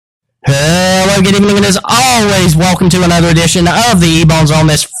hello, good evening, and as always, welcome to another edition of the E-Bones on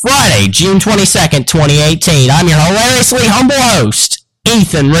this Friday, June 22nd, 2018. I'm your hilariously humble host,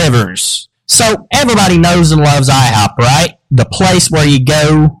 Ethan Rivers. So, everybody knows and loves IHOP, right? The place where you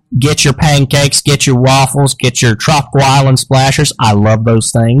go, get your pancakes, get your waffles, get your tropical island splashers. I love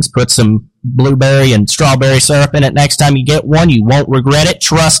those things. Put some blueberry and strawberry syrup in it next time you get one. You won't regret it,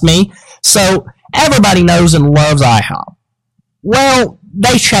 trust me. So, everybody knows and loves IHOP. Well,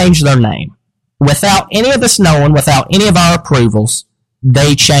 they changed their name. Without any of us knowing, without any of our approvals,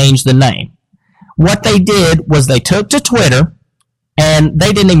 they changed the name. What they did was they took to Twitter, and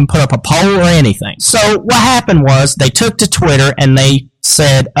they didn't even put up a poll or anything. So what happened was they took to Twitter and they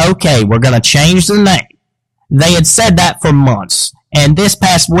said, okay, we're going to change the name. They had said that for months, and this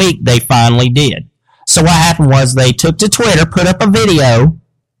past week they finally did. So what happened was they took to Twitter, put up a video,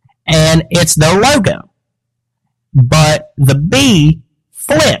 and it's their logo. But the B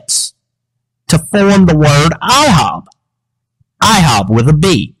flips to form the word IHOB. IHOB with a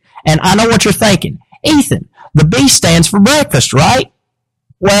B. And I know what you're thinking. Ethan, the B stands for breakfast, right?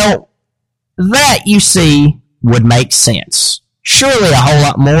 Well, that, you see, would make sense. Surely a whole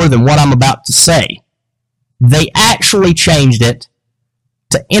lot more than what I'm about to say. They actually changed it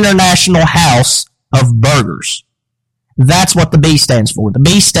to International House of Burgers. That's what the B stands for. The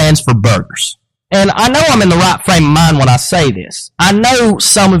B stands for burgers. And I know I'm in the right frame of mind when I say this. I know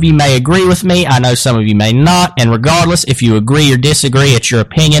some of you may agree with me. I know some of you may not. And regardless, if you agree or disagree, it's your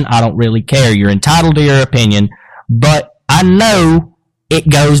opinion. I don't really care. You're entitled to your opinion. But I know it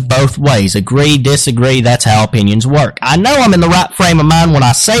goes both ways. Agree, disagree, that's how opinions work. I know I'm in the right frame of mind when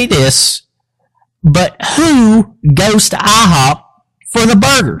I say this. But who goes to IHOP for the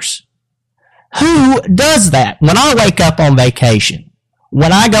burgers? Who does that? When I wake up on vacation,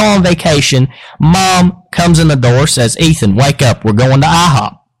 when I go on vacation, Mom comes in the door, says, Ethan, wake up, we're going to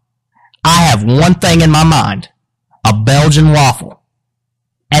IHOP. I have one thing in my mind, a Belgian waffle.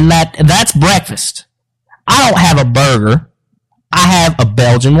 And that's breakfast. I don't have a burger. I have a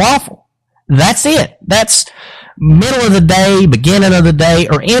Belgian waffle. That's it. That's middle of the day, beginning of the day,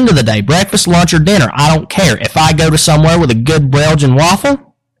 or end of the day, breakfast, lunch, or dinner. I don't care. If I go to somewhere with a good Belgian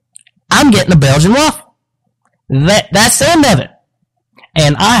waffle, I'm getting a Belgian waffle. That's the end of it.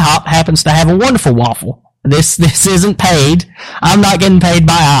 And IHOP happens to have a wonderful waffle. This isn't paid. I'm not getting paid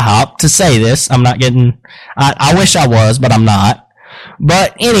by IHOP to say this. I'm not getting, I wish I was, but I'm not.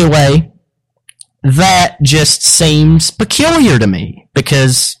 But anyway, that just seems peculiar to me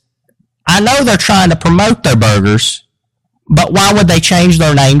because I know they're trying to promote their burgers, but why would they change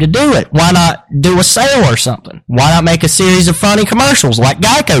their name to do it? Why not do a sale or something? Why not make a series of funny commercials like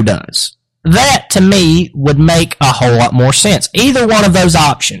Geico does? That, to me, would make a whole lot more sense. Either one of those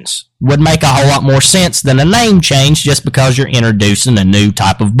options would make a whole lot more sense than a name change just because you're introducing a new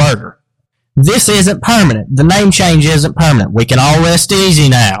type of burger. This isn't permanent. The name change isn't permanent. We can all rest easy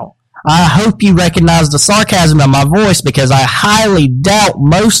now. I hope you recognize the sarcasm in my voice because I highly doubt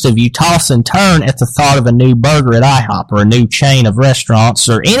most of you toss and turn at the thought of a new burger at IHOP or a new chain of restaurants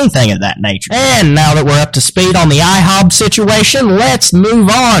or anything of that nature. And now that we're up to speed on the IHOB situation, let's move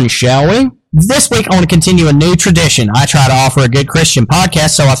on, shall we? This week I want to continue a new tradition. I try to offer a good Christian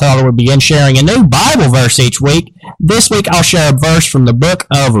podcast, so I thought I would begin sharing a new Bible verse each week. This week I'll share a verse from the book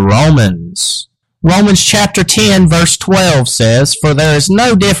of Romans. Romans chapter 10 verse 12 says, For there is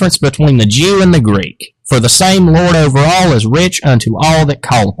no difference between the Jew and the Greek, for the same Lord over all is rich unto all that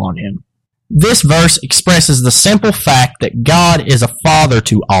call upon him. This verse expresses the simple fact that God is a father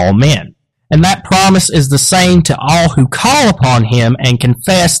to all men, and that promise is the same to all who call upon him and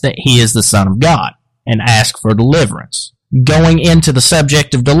confess that he is the Son of God, and ask for deliverance. Going into the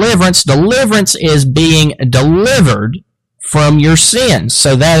subject of deliverance, deliverance is being delivered from your sins.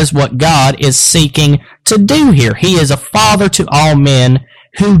 So that is what God is seeking to do here. He is a father to all men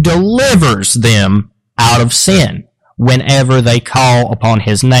who delivers them out of sin whenever they call upon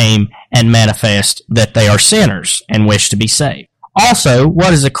his name and manifest that they are sinners and wish to be saved. Also,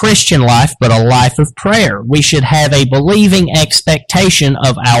 what is a Christian life but a life of prayer? We should have a believing expectation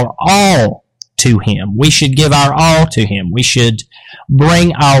of our all to him. We should give our all to him. We should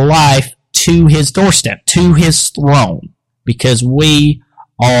bring our life to his doorstep, to his throne, because we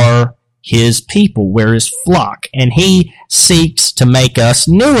are his people. We're his flock, and he seeks to make us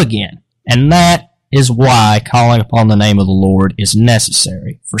new again. And that is why calling upon the name of the Lord is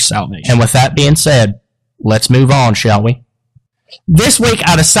necessary for salvation. And with that being said, let's move on, shall we? This week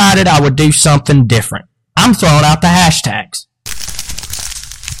I decided I would do something different. I'm throwing out the hashtags.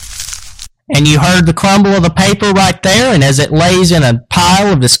 And you heard the crumble of the paper right there, and as it lays in a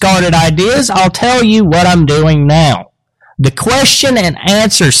pile of discarded ideas, I'll tell you what I'm doing now. The question and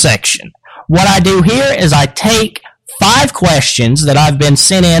answer section. What I do here is I take 5 questions that I've been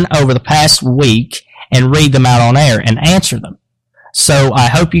sent in over the past week and read them out on air and answer them. So I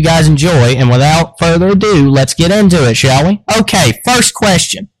hope you guys enjoy, and without further ado, let's get into it, shall we? Okay, first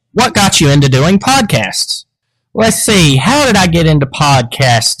question. What got you into doing podcasts? Let's see, how did I get into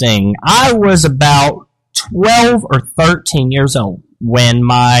podcasting? I was about 12 or 13 years old when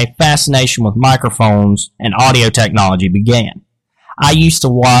my fascination with microphones and audio technology began. I used to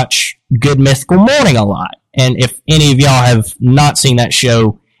watch Good Mythical Morning a lot, and if any of y'all have not seen that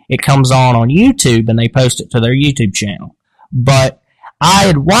show, it comes on YouTube and they post it to their YouTube channel. But I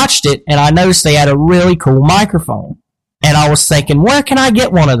had watched it and I noticed they had a really cool microphone. And I was thinking, where can I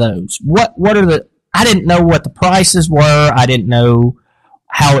get one of those? I didn't know what the prices were. I didn't know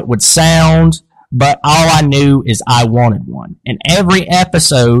how it would sound. But all I knew is I wanted one. And every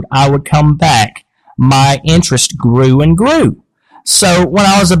episode I would come back, my interest grew and grew. So when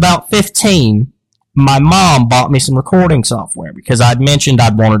I was about 15, my mom bought me some recording software because I'd mentioned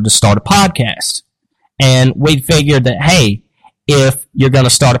I'd wanted to start a podcast. And we'd figured that, hey, if you're going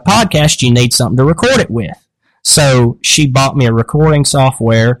to start a podcast, you need something to record it with. So she bought me a recording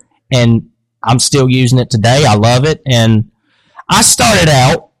software, and I'm still using it today. I love it. And I started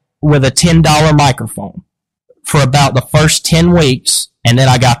out with a $10 microphone for about the first 10 weeks, and then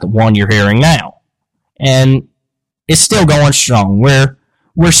I got the one you're hearing now. And it's still going strong.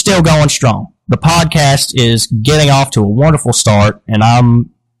 We're still going strong. The podcast is getting off to a wonderful start, and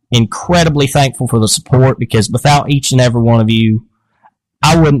I'm incredibly thankful for the support, because without each and every one of you,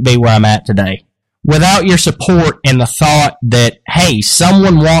 I wouldn't be where I'm at today. Without your support and the thought that, hey,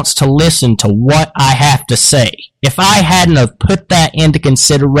 someone wants to listen to what I have to say. If I hadn't have put that into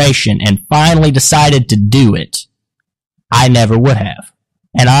consideration and finally decided to do it, I never would have.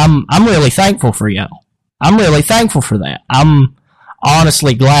 And I'm really thankful for y'all. I'm really thankful for that. I'm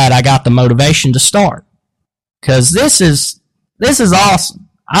honestly glad I got the motivation to start. 'Cause this is awesome.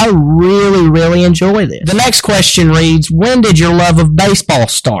 I really, really enjoy this. The next question reads, when did your love of baseball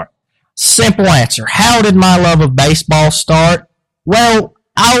start? Simple answer. How did my love of baseball start? Well,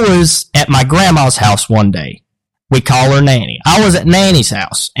 I was at my grandma's house one day. We call her Nanny. I was at Nanny's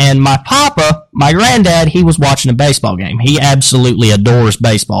house, and my papa, my granddad, he was watching a baseball game. He absolutely adores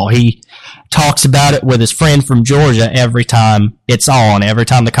baseball. He talks about it with his friend from Georgia every time it's on, every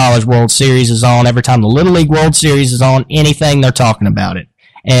time the College World Series is on, every time the Little League World Series is on, anything they're talking about it.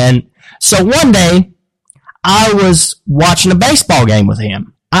 And so one day, I was watching a baseball game with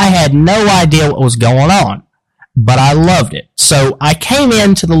him. I had no idea what was going on, but I loved it. So I came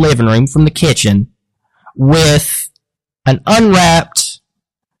into the living room from the kitchen with an unwrapped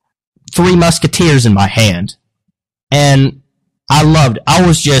Three Musketeers in my hand, and I loved it. I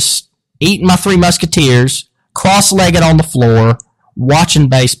was just eating my Three Musketeers, cross-legged on the floor, watching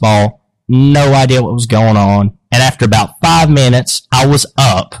baseball, no idea what was going on. And after about 5 minutes, I was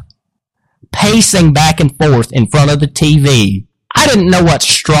up, pacing back and forth in front of the TV. I didn't know what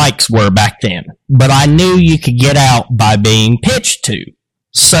strikes were back then, but I knew you could get out by being pitched to.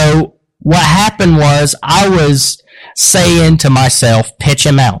 So what happened was I was saying to myself, pitch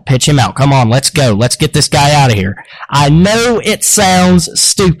him out, come on, let's go, let's get this guy out of here. I know it sounds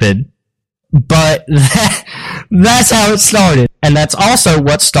stupid, but that's how it started. And that's also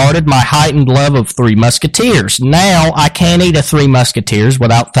what started my heightened love of Three Musketeers. Now I can't eat a Three Musketeers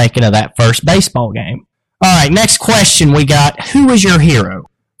without thinking of that first baseball game. Alright, next question we got, who is your hero?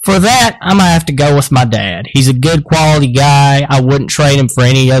 For that, I'm going to have to go with my dad. He's a good quality guy. I wouldn't trade him for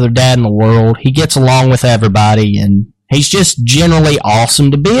any other dad in the world. He gets along with everybody, and he's just generally awesome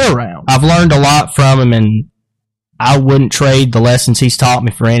to be around. I've learned a lot from him, and I wouldn't trade the lessons he's taught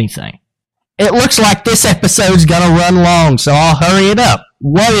me for anything. It looks like this episode's going to run long, so I'll hurry it up.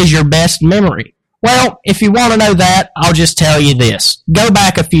 What is your best memory? Well, if you want to know that, I'll just tell you this. Go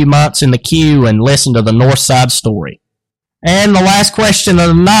back a few months in the queue and listen to the North Side Story. And the last question of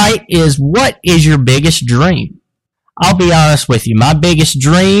the night is, what is your biggest dream? I'll be honest with you, my biggest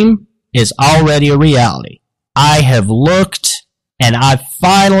dream is already a reality. I have looked, and I've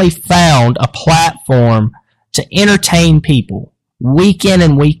finally found a platform to entertain people, week in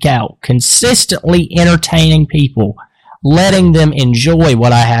and week out, consistently entertaining people, letting them enjoy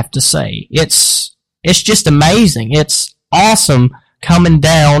what I have to say. It's just amazing. It's awesome coming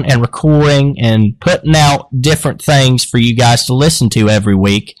down and recording and putting out different things for you guys to listen to every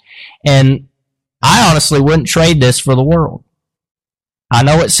week. And I honestly wouldn't trade this for the world. I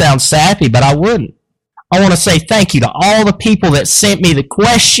know it sounds sappy, but I wouldn't. I want to say thank you to all the people that sent me the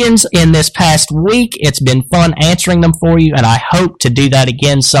questions in this past week. It's been fun answering them for you, and I hope to do that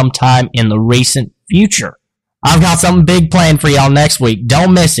again sometime in the recent future. I've got something big planned for y'all next week.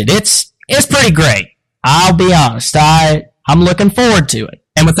 Don't miss it. It's It's pretty great. I'll be honest. I'm looking forward to it.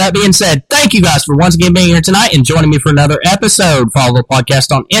 And with that being said, thank you guys for once again being here tonight and joining me for another episode. Follow the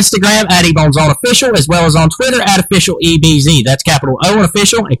podcast on Instagram at eBonesOnOfficial, as well as on Twitter at OfficialEBZ. That's capital O and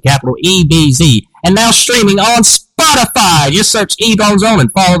Official and capital EBZ. And now streaming on Spotify. Just search eBones On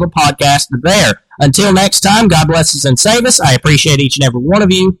and follow the podcast there. Until next time, God bless us and save us. I appreciate each and every one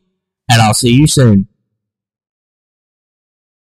of you, and I'll see you soon.